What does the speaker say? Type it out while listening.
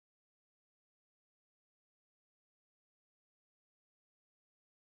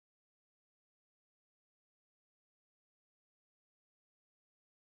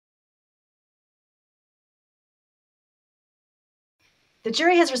The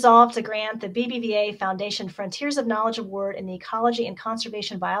jury has resolved to grant the BBVA Foundation Frontiers of Knowledge Award in the Ecology and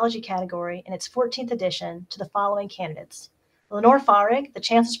Conservation Biology category in its 14th edition to the following candidates: Lenore Fahrig, the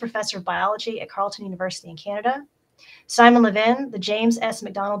Chancellor's Professor of Biology at Carleton University in Canada; Simon Levin, the James S.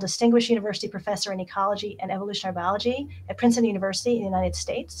 McDonald Distinguished University Professor in Ecology and Evolutionary Biology at Princeton University in the United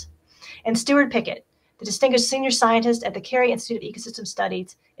States; and Steward Pickett, the Distinguished Senior Scientist at the Carey Institute of Ecosystem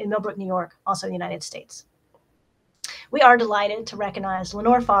Studies in Millbrook, New York, also in the United States. We are delighted to recognize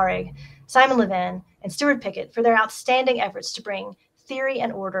Lenore Fahrig, Simon Levin, and Steward Pickett for their outstanding efforts to bring theory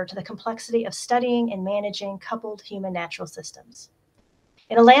and order to the complexity of studying and managing coupled human-natural systems.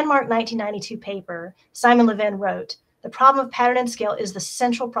 In a landmark 1992 paper, Simon Levin wrote, "The problem of pattern and scale is the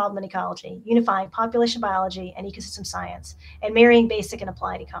central problem in ecology, unifying population biology and ecosystem science, and marrying basic and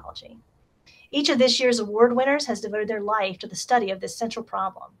applied ecology." Each of this year's award winners has devoted their life to the study of this central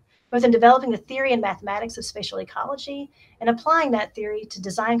problem, both in developing the theory and mathematics of spatial ecology and applying that theory to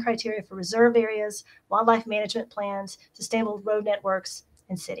design criteria for reserve areas, wildlife management plans, sustainable road networks,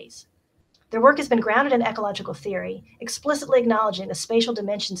 and cities. Their work has been grounded in ecological theory, explicitly acknowledging the spatial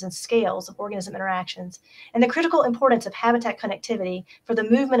dimensions and scales of organism interactions and the critical importance of habitat connectivity for the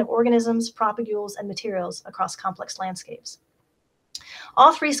movement of organisms, propagules, and materials across complex landscapes.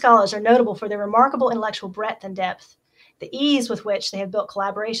 All three scholars are notable for their remarkable intellectual breadth and depth, the ease with which they have built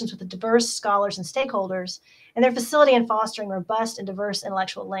collaborations with the diverse scholars and stakeholders, and their facility in fostering robust and diverse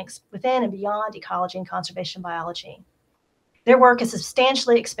intellectual links within and beyond ecology and conservation biology. Their work has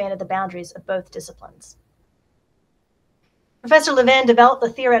substantially expanded the boundaries of both disciplines. Professor Levin developed the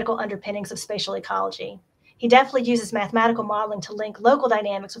theoretical underpinnings of spatial ecology. He deftly uses mathematical modeling to link local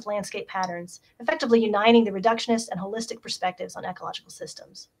dynamics with landscape patterns, effectively uniting the reductionist and holistic perspectives on ecological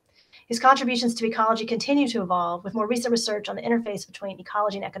systems. His contributions to ecology continue to evolve, with more recent research on the interface between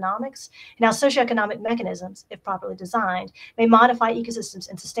ecology and economics, and how socioeconomic mechanisms, if properly designed, may modify ecosystems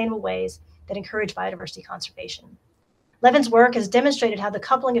in sustainable ways that encourage biodiversity conservation. Levin's work has demonstrated how the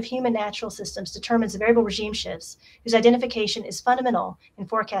coupling of human natural systems determines variable regime shifts, whose identification is fundamental in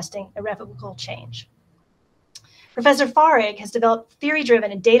forecasting irrevocable change. Professor Fahrig has developed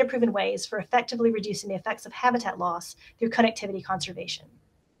theory-driven and data-proven ways for effectively reducing the effects of habitat loss through connectivity conservation.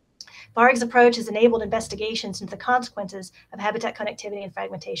 Fahrig's approach has enabled investigations into the consequences of habitat connectivity and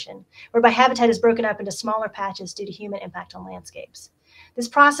fragmentation, whereby habitat is broken up into smaller patches due to human impact on landscapes. This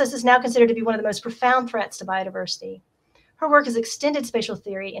process is now considered to be one of the most profound threats to biodiversity. Her work has extended spatial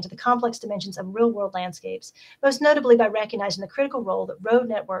theory into the complex dimensions of real-world landscapes, most notably by recognizing the critical role that road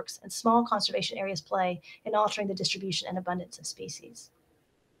networks and small conservation areas play in altering the distribution and abundance of species.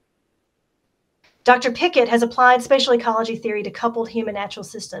 Dr. Pickett has applied spatial ecology theory to coupled human-natural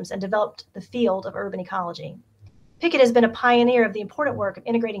systems and developed the field of urban ecology. Pickett has been a pioneer of the important work of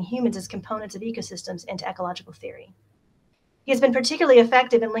integrating humans as components of ecosystems into ecological theory. He has been particularly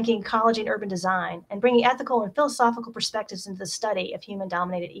effective in linking ecology and urban design and bringing ethical and philosophical perspectives into the study of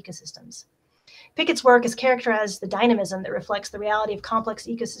human-dominated ecosystems. Pickett's work has characterized the dynamism that reflects the reality of complex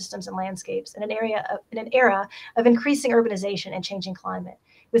ecosystems and landscapes in an era of increasing urbanization and changing climate,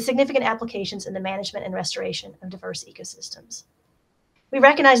 with significant applications in the management and restoration of diverse ecosystems. We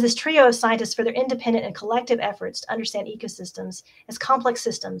recognize this trio of scientists for their independent and collective efforts to understand ecosystems as complex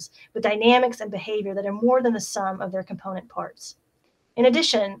systems with dynamics and behavior that are more than the sum of their component parts. In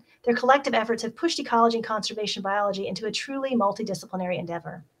addition, their collective efforts have pushed ecology and conservation biology into a truly multidisciplinary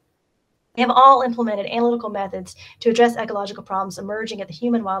endeavor. They have all implemented analytical methods to address ecological problems emerging at the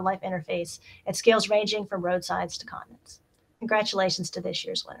human-wildlife interface at scales ranging from roadsides to continents. Congratulations to this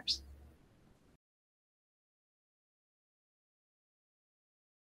year's winners.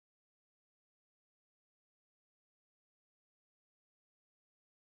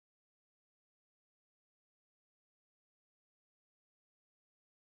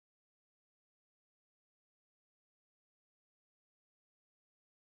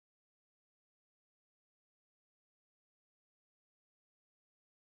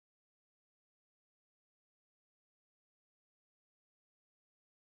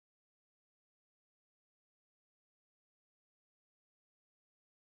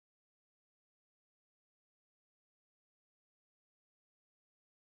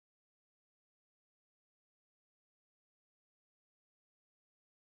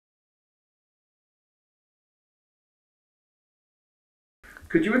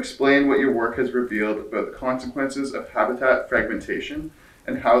 Could you explain what your work has revealed about the consequences of habitat fragmentation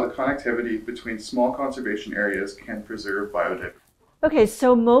and how the connectivity between small conservation areas can preserve biodiversity? Okay,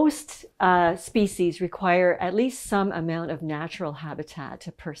 so most species require at least some amount of natural habitat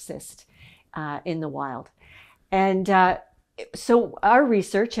to persist in the wild. And so our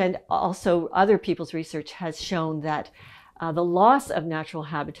research and also other people's research has shown that the loss of natural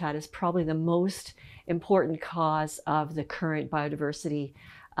habitat is probably the most important cause of the current biodiversity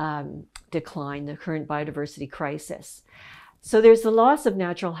decline, the current biodiversity crisis. So there's the loss of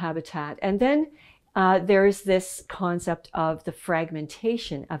natural habitat, and then there's this concept of the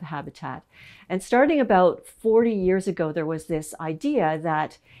fragmentation of habitat. And starting about 40 years ago, there was this idea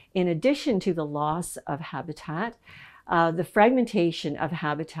that in addition to the loss of habitat, the fragmentation of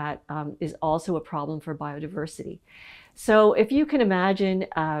habitat is also a problem for biodiversity. So if you can imagine,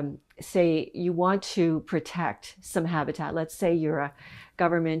 say you want to protect some habitat, let's say you're a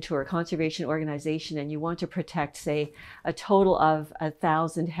government or a conservation organization and you want to protect, say, a total of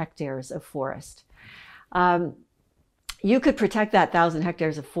 1,000 hectares of forest. You could protect that 1,000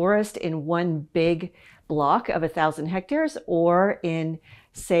 hectares of forest in one big block of 1,000 hectares or in,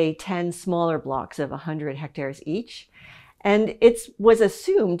 say, 10 smaller blocks of 100 hectares each. And it was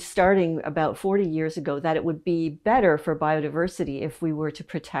assumed starting about 40 years ago that it would be better for biodiversity if we were to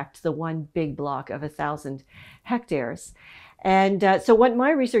protect the one big block of 1,000 hectares. And so what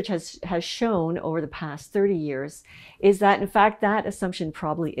my research has shown over the past 30 years is that, in fact, that assumption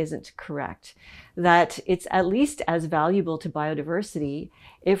probably isn't correct. That it's at least as valuable to biodiversity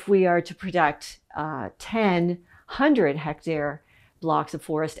if we are to protect 10 100-hectare blocks of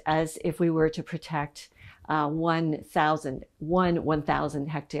forest as if we were to protect 1,000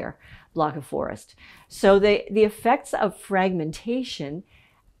 hectare block of forest. So the effects of fragmentation,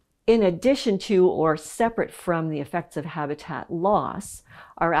 in addition to or separate from the effects of habitat loss,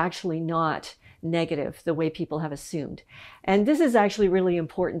 are actually not negative the way people have assumed. And this is actually really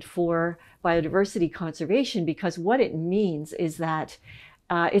important for biodiversity conservation because what it means is that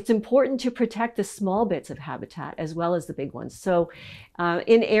it's important to protect the small bits of habitat as well as the big ones. So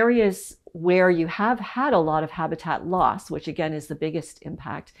in areas where you have had a lot of habitat loss, which again is the biggest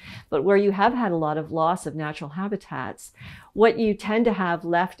impact, but where you have had a lot of loss of natural habitats, what you tend to have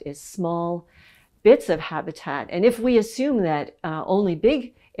left is small bits of habitat. And if we assume that only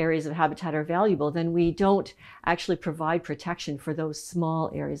big areas of habitat are valuable, then we don't actually provide protection for those small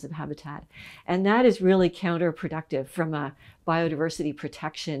areas of habitat. And that is really counterproductive from a biodiversity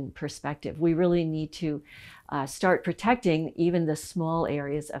protection perspective. We really need to start protecting even the small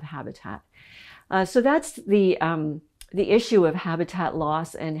areas of habitat. So that's the issue of habitat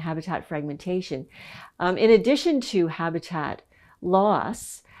loss and habitat fragmentation. In addition to habitat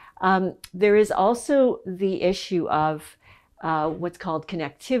loss, there is also the issue of what's called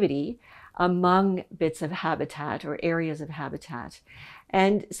connectivity among bits of habitat or areas of habitat.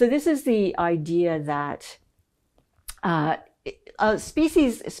 And so this is the idea that some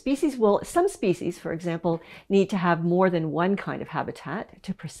species, for example, need to have more than one kind of habitat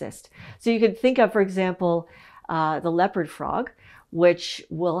to persist. So you could think of, for example, the leopard frog, which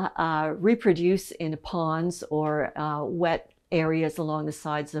will reproduce in ponds or wet areas along the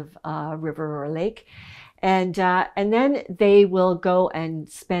sides of a river or a lake. And then they will go and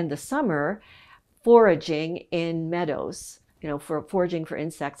spend the summer foraging in meadows, for foraging for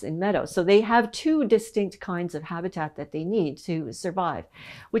insects in meadows. So they have two distinct kinds of habitat that they need to survive,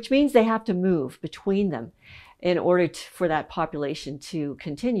 which means they have to move between them in order for that population to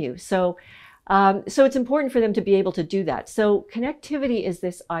continue. So it's important for them to be able to do that. So connectivity is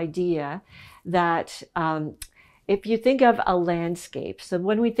this idea that if you think of a landscape, so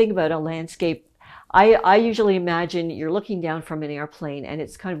when we think about a landscape, I usually imagine you're looking down from an airplane and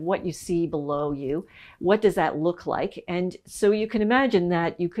it's kind of what you see below you. What does that look like? And so you can imagine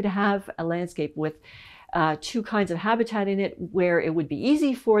that you could have a landscape with two kinds of habitat in it where it would be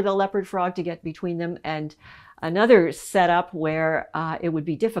easy for the leopard frog to get between them, and another setup where it would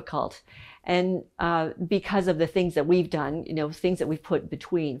be difficult. And because of the things that we've done, things that we've put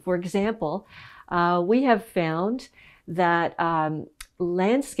between. For example, we have found that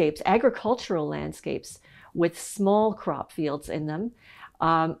landscapes, agricultural landscapes with small crop fields in them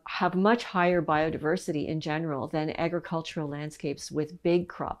have much higher biodiversity in general than agricultural landscapes with big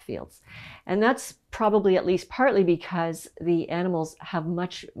crop fields. And that's probably at least partly because the animals have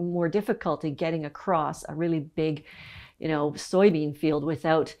much more difficulty getting across a really big, soybean field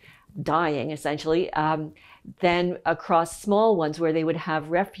without dying, essentially, than across small ones where they would have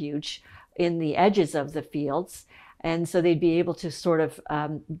refuge in the edges of the fields. And so they'd be able to sort of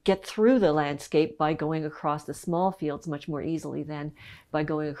get through the landscape by going across the small fields much more easily than by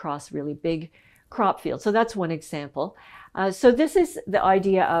going across really big crop fields. So that's one example. So this is the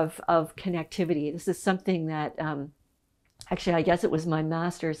idea of connectivity. This is something that actually, I guess it was my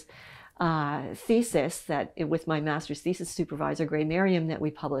master's thesis with my master's thesis supervisor, Gray Merriam, that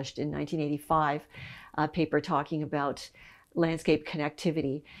we published in 1985, a paper talking about landscape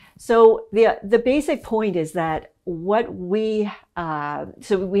connectivity. So the basic point is that what so we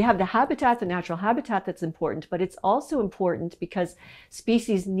have the habitat, the natural habitat that's important, but it's also important because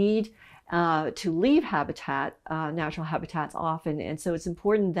species need to leave habitat, natural habitats often, and so it's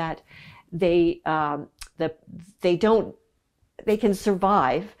important that they can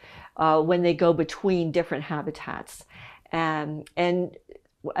survive when they go between different habitats, and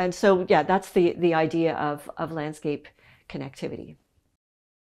so yeah, that's the idea of landscape connectivity.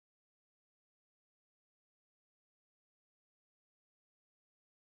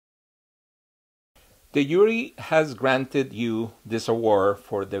 The jury has granted you this award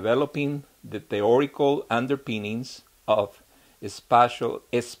for developing the theoretical underpinnings of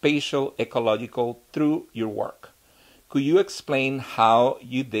spatial ecological through your work. Could you explain how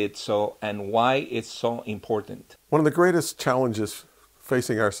you did so and why it's so important? One of the greatest challenges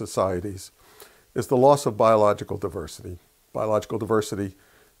facing our societies is the loss of biological diversity. Biological diversity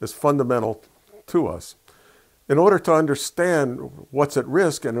is fundamental to us. In order to understand what's at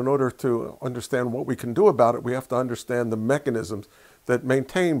risk and in order to understand what we can do about it, we have to understand the mechanisms that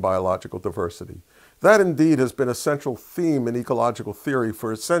maintain biological diversity. That indeed has been a central theme in ecological theory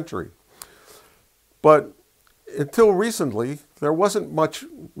for a century. But until recently, there wasn't much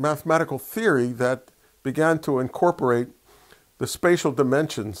mathematical theory that began to incorporate the spatial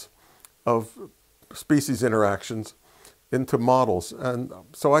dimensions of species interactions into models. And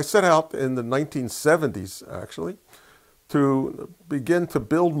so I set out in the 1970s, actually, to begin to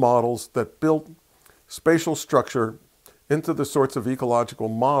build models that built spatial structure into the sorts of ecological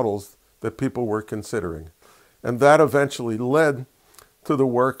models that people were considering. And that eventually led to the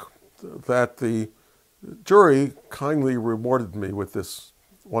work that the jury kindly rewarded me with this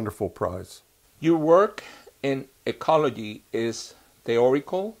wonderful prize. Your work in ecology is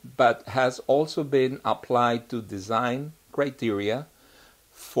theoretical, but has also been applied to design criteria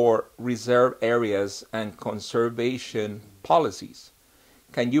for reserve areas and conservation policies.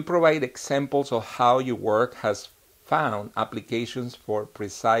 Can you provide examples of how your work has found applications for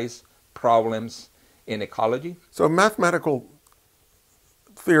precise problems in ecology? So mathematical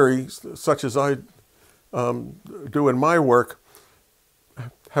theories, such as I do in my work,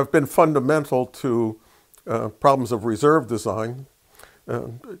 have been fundamental to problems of reserve design,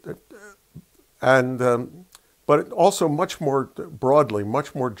 but also much more broadly,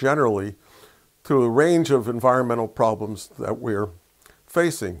 much more generally, to a range of environmental problems that we're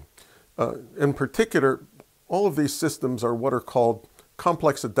facing. In particular, all of these systems are what are called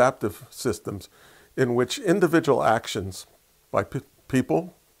complex adaptive systems, in which individual actions by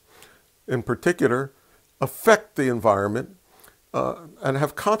people, in particular, affect the environment and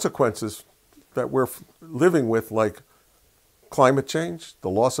have consequences that we're living with, like climate change, the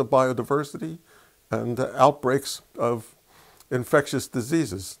loss of biodiversity, and outbreaks of infectious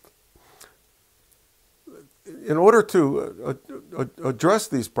diseases. In order to address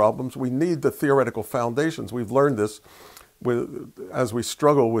these problems, we need the theoretical foundations. We've learned this as we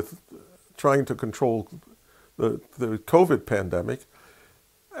struggle with trying to control the COVID pandemic.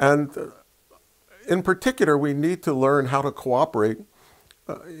 And in particular, we need to learn how to cooperate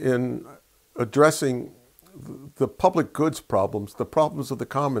in addressing the public goods problems, the problems of the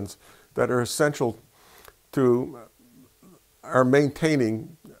commons that are essential to our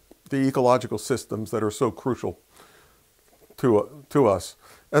maintaining the ecological systems that are so crucial to us.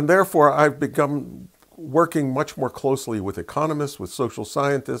 And therefore, I've begun working much more closely with economists, with social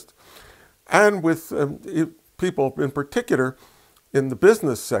scientists, and with people in particular in the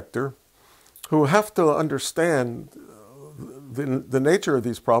business sector who have to understand the nature of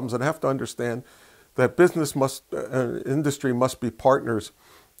these problems and have to understand that industry must be partners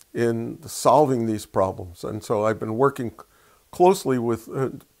in solving these problems. And so I've been working closely with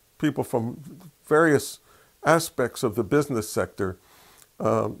people from various aspects of the business sector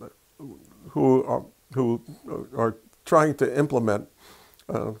who are trying to implement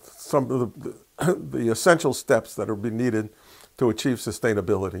some of the essential steps that will be needed to achieve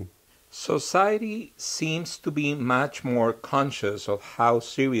sustainability. Society seems to be much more conscious of how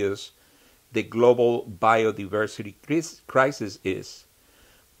serious the global biodiversity crisis is,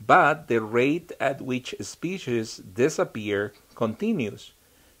 but the rate at which species disappear continues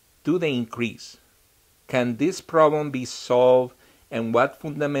to increase. Can this problem be solved, and what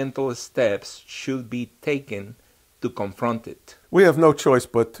fundamental steps should be taken to confront it? We have no choice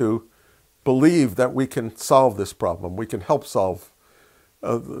but to believe that we can solve this problem. We can help solve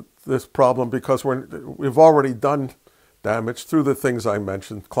this problem because we've already done damage through the things I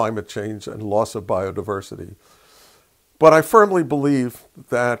mentioned, climate change and loss of biodiversity. But I firmly believe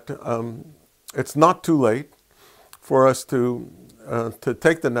that it's not too late for us to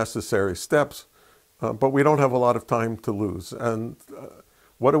take the necessary steps, but we don't have a lot of time to lose. And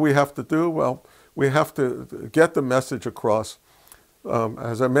what do we have to do? Well, we have to get the message across,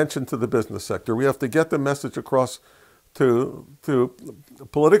 as I mentioned, to the business sector. We have to get the message across to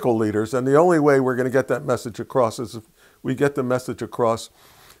political leaders, and the only way we're going to get that message across is if we get the message across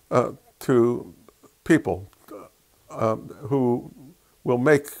to people who will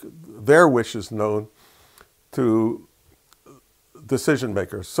make their wishes known to decision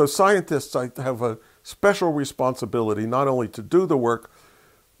makers. So scientists, I have a special responsibility not only to do the work,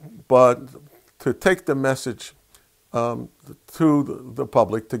 but to take the message to the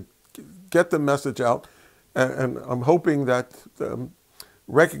public, to get the message out. And I'm hoping that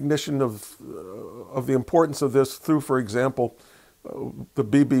recognition of the importance of this through, for example, the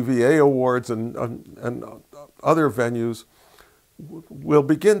BBVA awards and other venues will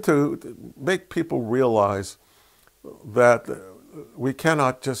begin to make people realize that we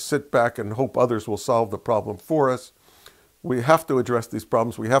cannot just sit back and hope others will solve the problem for us. We have to address these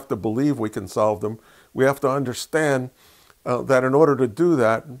problems. We have to believe we can solve them. We have to understand that in order to do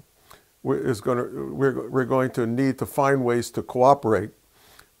that, we're going to need to find ways to cooperate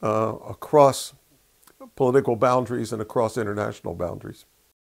across political boundaries and across international boundaries.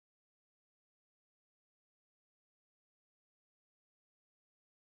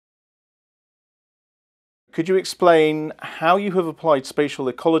 Could you explain how you have applied spatial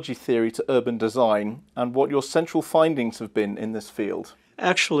ecology theory to urban design and what your central findings have been in this field?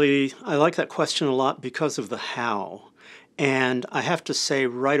 Actually, I like that question a lot because of the how. And I have to say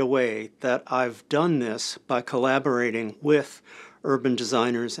right away that I've done this by collaborating with urban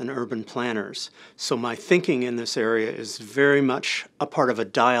designers and urban planners. So my thinking in this area is very much a part of a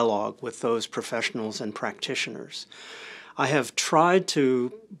dialogue with those professionals and practitioners. I have tried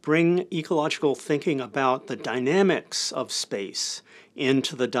to bring ecological thinking about the dynamics of space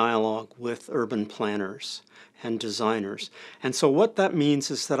into the dialogue with urban planners and designers. And so what that means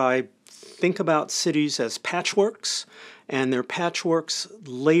is that I think about cities as patchworks, and they're patchworks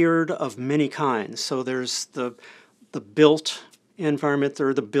layered of many kinds. So there's the built environment, there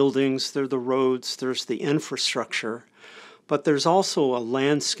are the buildings, there are the roads, there's the infrastructure, but there's also a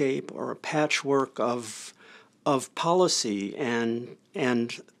landscape or a patchwork of policy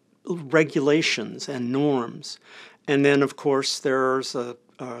and regulations and norms. And then, of course, there's a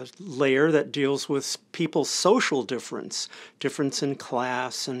layer that deals with people's social difference in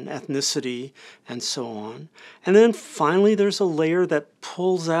class and ethnicity and so on. And then finally, there's a layer that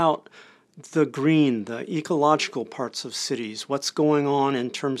pulls out the green, the ecological parts of cities, what's going on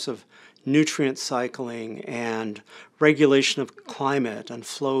in terms of nutrient cycling and regulation of climate and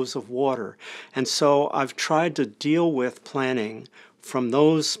flows of water. And so I've tried to deal with planning from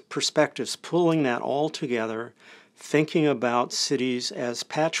those perspectives, pulling that all together, thinking about cities as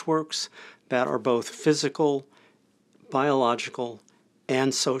patchworks that are both physical, biological,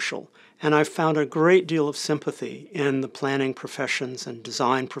 and social. And I've found a great deal of sympathy in the planning professions and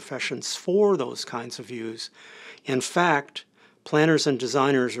design professions for those kinds of views. In fact, planners and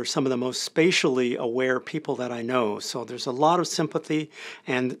designers are some of the most spatially aware people that I know. So there's a lot of sympathy,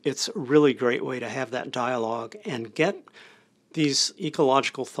 and it's a really great way to have that dialogue and get these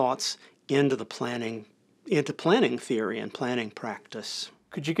ecological thoughts into planning theory and planning practice.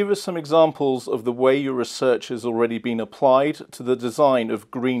 Could you give us some examples of the way your research has already been applied to the design of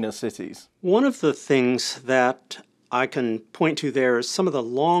greener cities? One of the things that I can point to there is some of the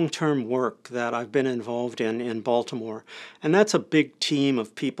long-term work that I've been involved in Baltimore. And that's a big team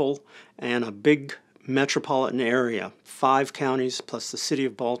of people and a big metropolitan area, 5 counties plus the city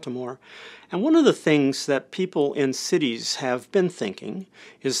of Baltimore. And one of the things that people in cities have been thinking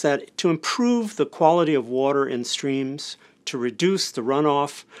is that to improve the quality of water in streams, to reduce the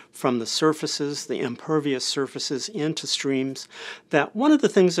runoff from the surfaces, the impervious surfaces into streams, that one of the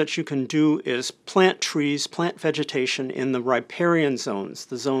things that you can do is plant trees, plant vegetation in the riparian zones,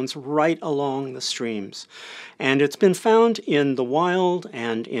 the zones right along the streams. And it's been found in the wild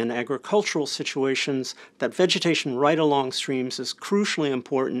and in agricultural situations that vegetation right along streams is crucially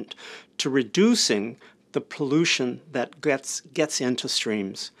important to reducing the pollution that gets into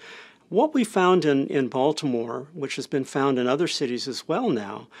streams. What we found in Baltimore, which has been found in other cities as well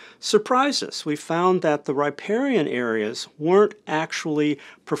now, surprised us. We found that the riparian areas weren't actually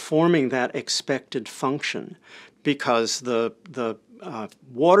performing that expected function because the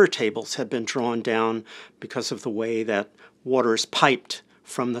water tables had been drawn down because of the way that water is piped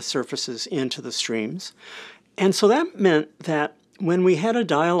from the surfaces into the streams. And so that meant that when we had a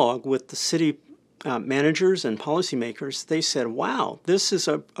dialogue with the city managers and policymakers, they said, wow, this is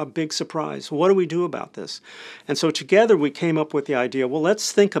a big surprise. What do we do about this? And so together we came up with the idea, well,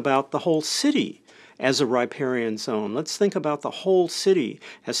 let's think about the whole city as a riparian zone. Let's think about the whole city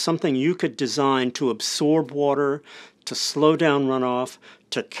as something you could design to absorb water, to slow down runoff,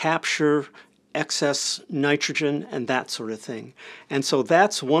 to capture excess nitrogen and that sort of thing. And so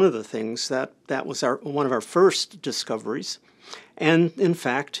that's one of the things that was one of our first discoveries. And in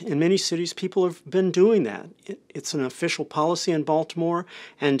fact, in many cities, people have been doing that. It's an official policy in Baltimore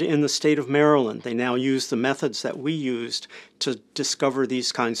and in the state of Maryland. They now use the methods that we used to discover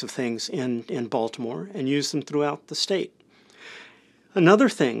these kinds of things in Baltimore and use them throughout the state. Another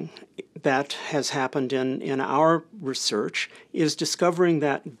thing that has happened in our research is discovering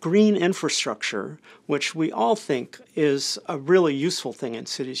that green infrastructure, which we all think is a really useful thing in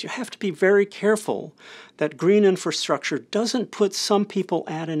cities, you have to be very careful that green infrastructure doesn't put some people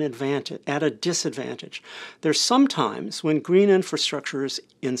at a disadvantage. There's sometimes when green infrastructure is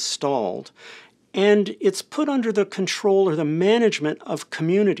installed and it's put under the control or the management of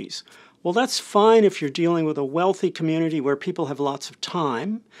communities. Well, that's fine if you're dealing with a wealthy community where people have lots of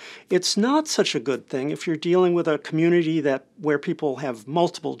time. It's not such a good thing if you're dealing with a community where people have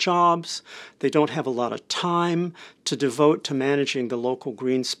multiple jobs, they don't have a lot of time to devote to managing the local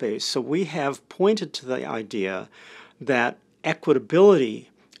green space. So we have pointed to the idea that equitability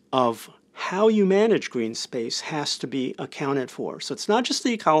of how you manage green space has to be accounted for. So it's not just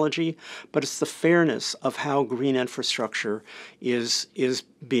the ecology, but it's the fairness of how green infrastructure is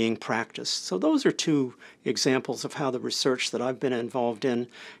being practiced. So those are two examples of how the research that I've been involved in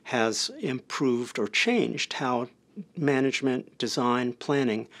has improved or changed how management, design,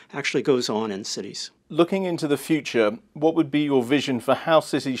 planning actually goes on in cities. Looking into the future, what would be your vision for how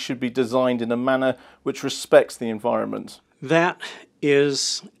cities should be designed in a manner which respects the environment? That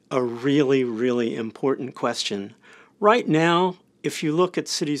is a really, really important question. Right now, if you look at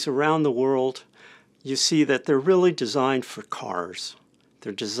cities around the world, you see that they're really designed for cars.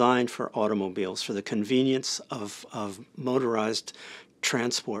 They're designed for automobiles, for the convenience of motorized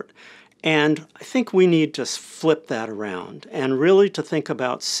transport. And I think we need to flip that around and really to think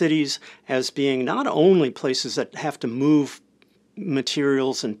about cities as being not only places that have to move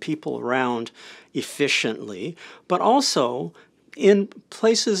materials and people around efficiently, but also in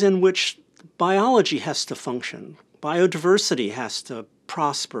places in which biology has to function, biodiversity has to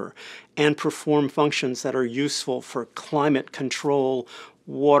prosper and perform functions that are useful for climate control,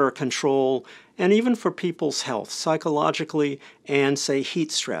 water control, and even for people's health, psychologically and, say,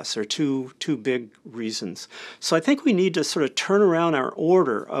 heat stress are two big reasons. So I think we need to sort of turn around our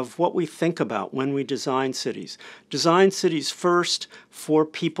order of what we think about when we design cities. Design cities first for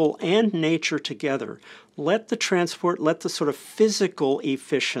people and nature together. Let the transport, let the sort of physical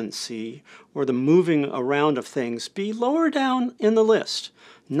efficiency or the moving around of things be lower down in the list.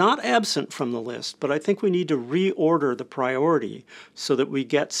 Not absent from the list, but I think we need to reorder the priority so that we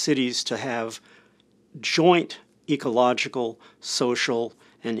get cities to have joint ecological, social,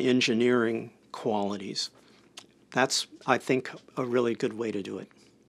 and engineering qualities. That's, I think, a really good way to do it.